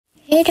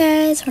Hey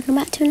guys, welcome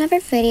back to another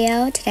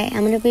video. Today I'm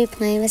going to be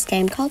playing this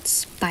game called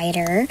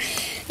Spider.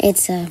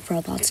 It's a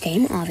Roblox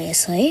game,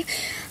 obviously.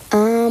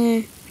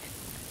 And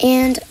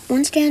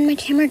once again my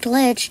camera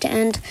glitched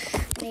and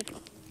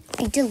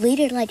I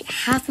deleted like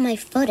half of my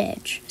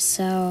footage.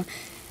 So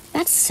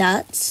that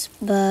sucks,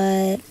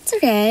 but it's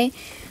okay.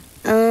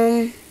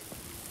 I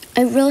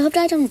really hope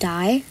that I don't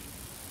die.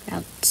 That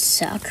would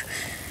suck.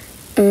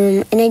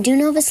 And I do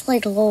know this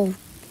like little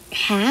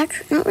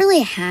hack, not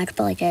really a hack,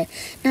 but like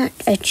not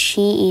a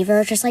cheat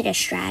either, just like a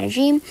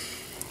strategy,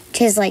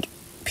 because like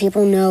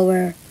people know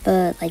where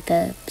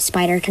the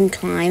spider can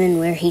climb and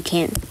where he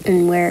can't,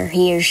 and where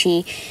he or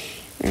she,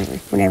 or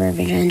whatever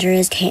the gender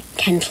is,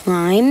 can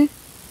climb.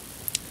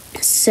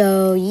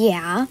 So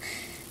yeah,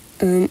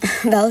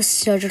 that was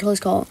such a close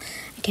call.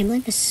 I can't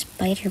believe the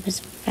spider was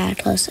that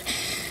close.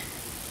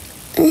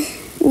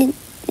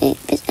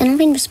 I don't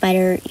think the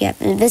spider. Yeah,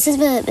 this is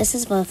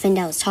the thing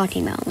that I was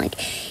talking about. Like,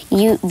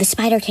 the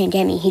spider can't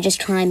get me. He just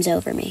climbs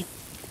over me.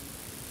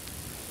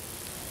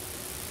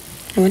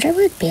 I wonder what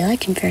it would be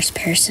like in first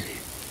person.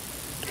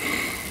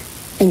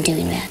 I'm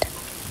doing that.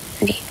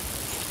 Okay.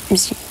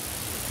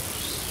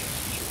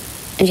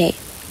 Okay.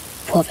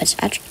 Whoa,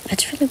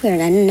 that's really weird.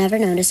 I never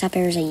noticed that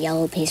there was a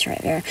yellow piece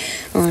right there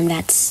on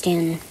that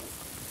stand.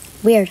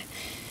 Weird.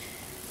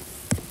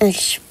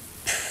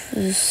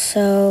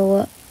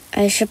 So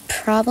I should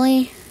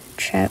probably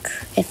check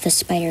if the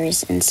spider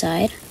is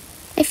inside.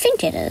 I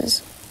think it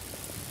is.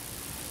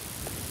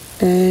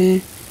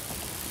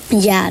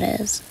 Yeah,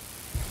 it is.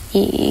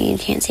 You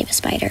can't save a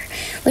spider,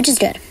 which is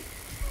good.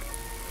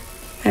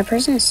 That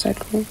person is so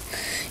cool.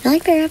 I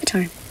like their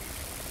avatar.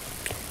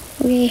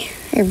 Okay,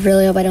 I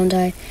really hope I don't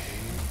die.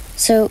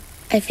 So,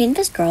 I think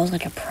this girl's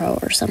like a pro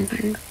or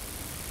something.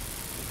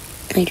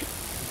 Like,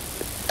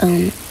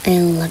 I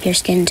love your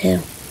skin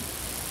too.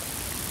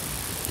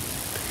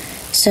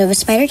 So the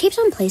spider keeps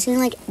on placing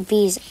like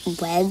these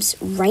webs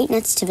right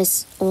next to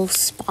this little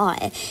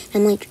spot.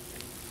 I'm like,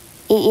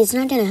 it's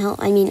not gonna help.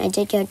 I mean, I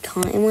did get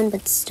caught in one,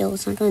 but still,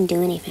 it's not gonna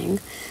do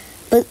anything.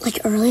 But like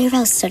earlier,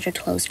 that was such a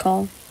close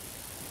call.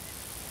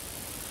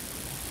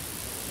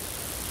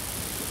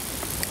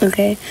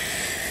 Okay.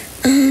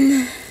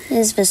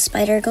 Is the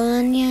spider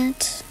gone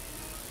yet?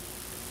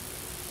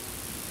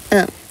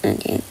 Oh,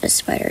 okay. The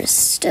spider is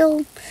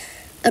still.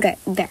 Okay,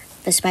 there.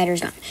 The spider's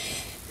gone.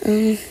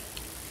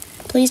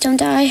 Please don't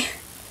die.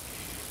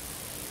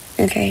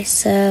 Okay,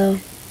 so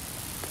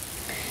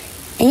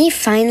I need to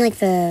find like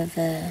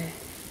the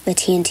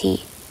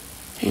TNT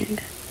thing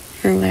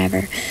or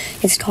whatever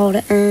it's called.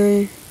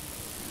 Why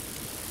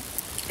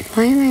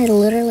am I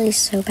literally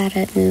so bad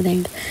at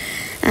moving?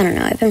 I don't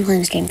know. I've been playing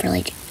this game for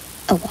like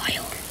a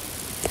while.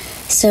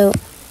 So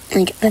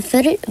like the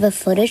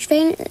footage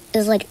thing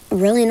is like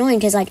really annoying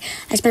because like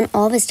I spent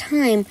all this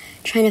time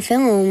trying to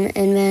film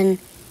and then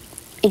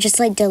it just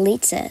like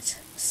deletes it.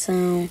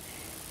 So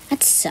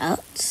that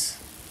sucks,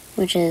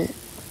 which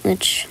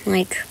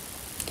like,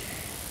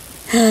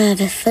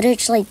 the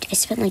footage, like, I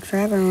spent, like,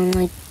 forever on,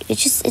 like,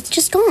 it's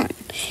just gone.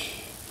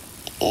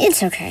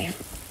 It's okay,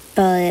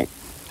 but,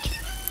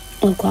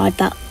 oh my god,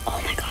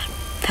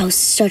 that was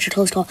such a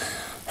close call.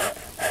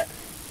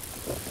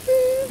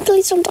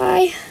 Please don't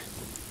die.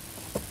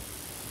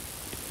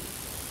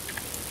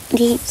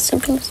 Okay, so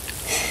close.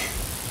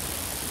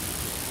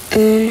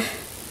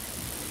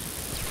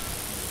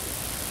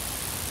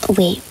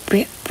 Wait,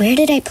 where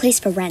did I place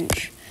the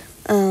wrench?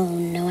 Oh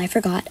no, I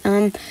forgot.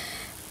 I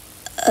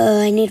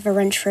need the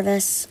wrench for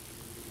this.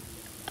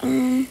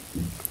 Oh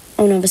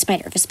no, the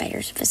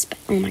spiders.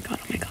 Oh my god.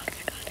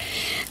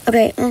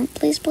 Okay,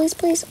 please.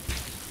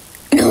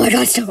 No, I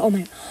got stuck. Oh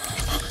my.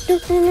 No,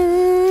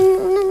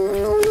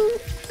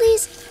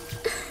 please.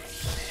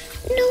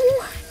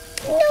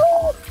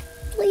 No,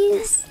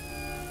 please.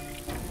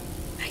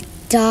 I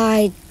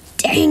died.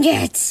 Dang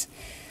it.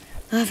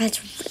 Oh,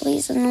 that's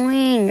really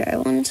annoying. I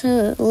wanted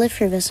to live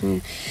through this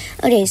one.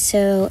 Okay,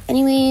 so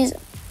anyways,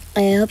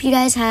 I hope you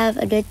guys have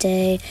a good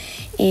day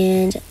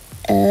and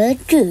a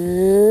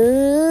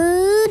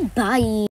goodbye.